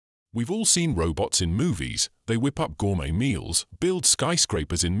We've all seen robots in movies. They whip up gourmet meals, build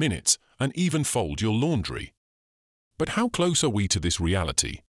skyscrapers in minutes, and even fold your laundry. But how close are we to this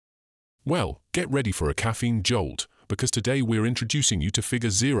reality? Well, get ready for a caffeine jolt, because today we're introducing you to Figure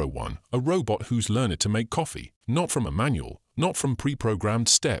 01, a robot who's learned to make coffee, not from a manual, not from pre-programmed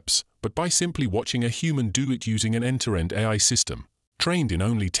steps, but by simply watching a human do it using an end-to-end AI system, trained in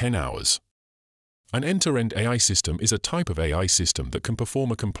only 10 hours. An end-to-end AI system is a type of AI system that can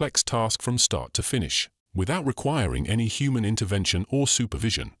perform a complex task from start to finish, without requiring any human intervention or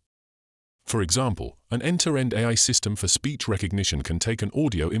supervision. For example, an end-to-end AI system for speech recognition can take an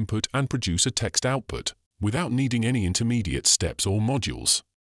audio input and produce a text output, without needing any intermediate steps or modules.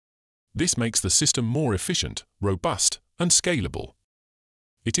 This makes the system more efficient, robust, and scalable.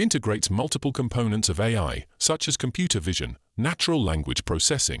 It integrates multiple components of AI, such as computer vision, natural language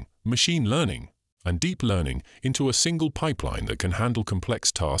processing, machine learning, and deep learning, into a single pipeline that can handle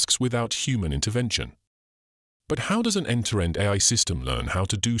complex tasks without human intervention. But how does an end-to-end AI system learn how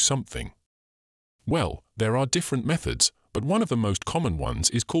to do something? Well, there are different methods, but one of the most common ones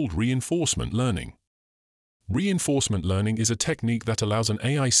is called reinforcement learning. Reinforcement learning is a technique that allows an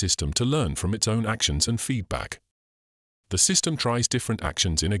AI system to learn from its own actions and feedback. The system tries different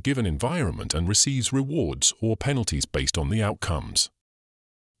actions in a given environment and receives rewards or penalties based on the outcomes.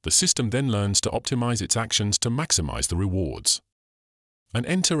 The system then learns to optimize its actions to maximize the rewards. An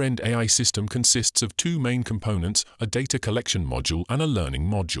end-to-end AI system consists of two main components, a data collection module and a learning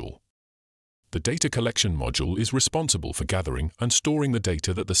module. The data collection module is responsible for gathering and storing the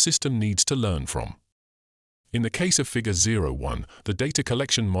data that the system needs to learn from. In the case of Figure 01, the data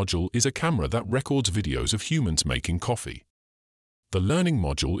collection module is a camera that records videos of humans making coffee. The learning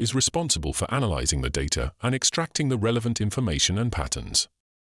module is responsible for analyzing the data and extracting the relevant information and patterns.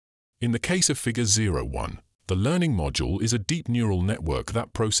 In the case of Figure 01, the learning module is a deep neural network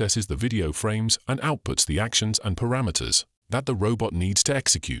that processes the video frames and outputs the actions and parameters that the robot needs to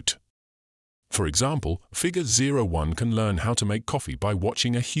execute. For example, Figure 01 can learn how to make coffee by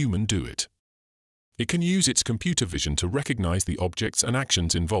watching a human do it. It can use its computer vision to recognize the objects and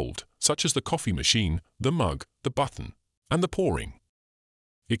actions involved, such as the coffee machine, the mug, the button, and the pouring.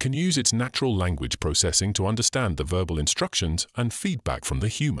 It can use its natural language processing to understand the verbal instructions and feedback from the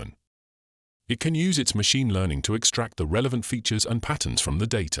human. It can use its machine learning to extract the relevant features and patterns from the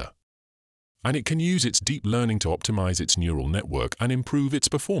data. And it can use its deep learning to optimize its neural network and improve its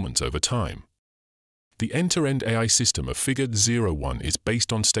performance over time. The end-to-end AI system of Figure 01 is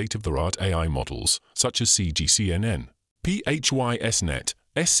based on state-of-the-art AI models, such as CGCNN, PhysNet,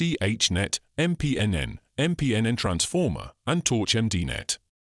 SchNet, MPNN-transformer, and TorchMD-NET.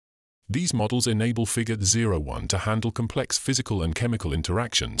 These models enable Figure 01 to handle complex physical and chemical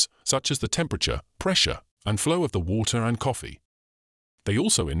interactions, such as the temperature, pressure, and flow of the water and coffee. They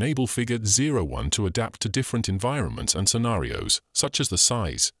also enable Figure 01 to adapt to different environments and scenarios, such as the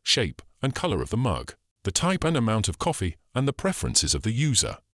size, shape, and color of the mug, the type and amount of coffee, and the preferences of the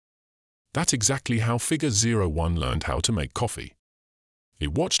user. That's exactly how Figure 01 learned how to make coffee.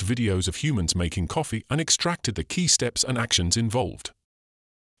 It watched videos of humans making coffee and extracted the key steps and actions involved.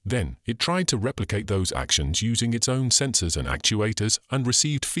 Then, it tried to replicate those actions using its own sensors and actuators and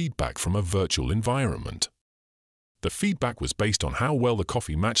received feedback from a virtual environment. The feedback was based on how well the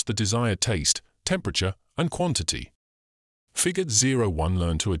coffee matched the desired taste, temperature, and quantity. Figure 01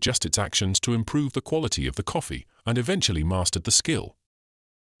 learned to adjust its actions to improve the quality of the coffee and eventually mastered the skill.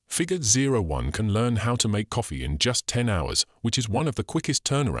 Figure 01 can learn how to make coffee in just 10 hours, which is one of the quickest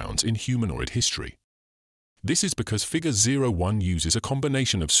turnarounds in humanoid history. This is because Figure 01 uses a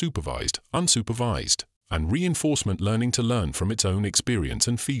combination of supervised, unsupervised, and reinforcement learning to learn from its own experience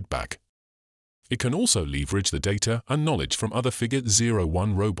and feedback. It can also leverage the data and knowledge from other Figure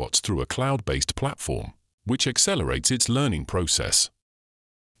 01 robots through a cloud-based platform, which accelerates its learning process.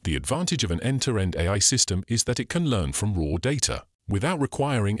 The advantage of an end-to-end AI system is that it can learn from raw data, without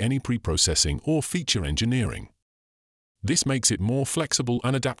requiring any pre-processing or feature engineering. This makes it more flexible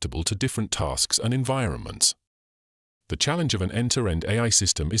and adaptable to different tasks and environments. The challenge of an end-to-end AI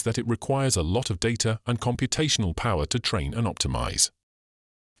system is that it requires a lot of data and computational power to train and optimize.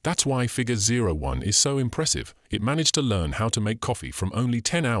 That's why Figure 01 is so impressive. It managed to learn how to make coffee from only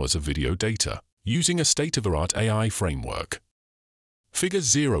 10 hours of video data, using a state-of-the-art AI framework. Figure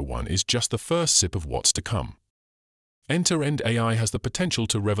 01 is just the first sip of what's to come. End-to-end AI has the potential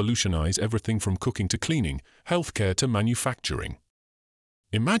to revolutionize everything from cooking to cleaning, healthcare to manufacturing.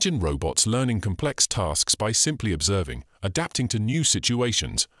 Imagine robots learning complex tasks by simply observing, adapting to new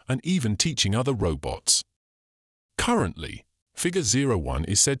situations, and even teaching other robots. Currently, Figure 01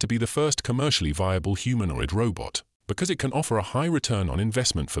 is said to be the first commercially viable humanoid robot, because it can offer a high return on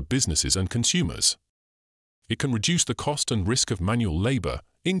investment for businesses and consumers. It can reduce the cost and risk of manual labor,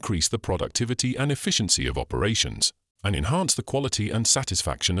 increase the productivity and efficiency of operations, and enhance the quality and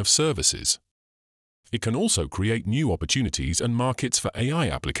satisfaction of services. It can also create new opportunities and markets for AI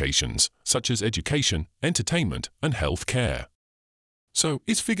applications, such as education, entertainment, and health care. So,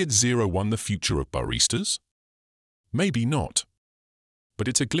 is Figure 01 the future of baristas? Maybe not. But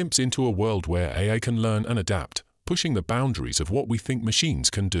it's a glimpse into a world where AI can learn and adapt, pushing the boundaries of what we think machines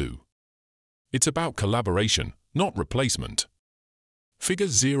can do. It's about collaboration, not replacement. Figure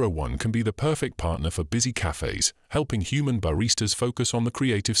 01 can be the perfect partner for busy cafes, helping human baristas focus on the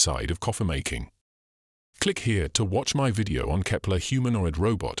creative side of coffee making. Click here to watch my video on Kepler humanoid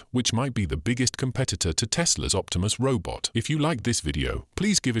robot, which might be the biggest competitor to Tesla's Optimus robot. If you liked this video,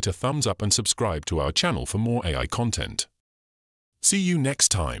 please give it a thumbs up and subscribe to our channel for more AI content. See you next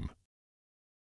time.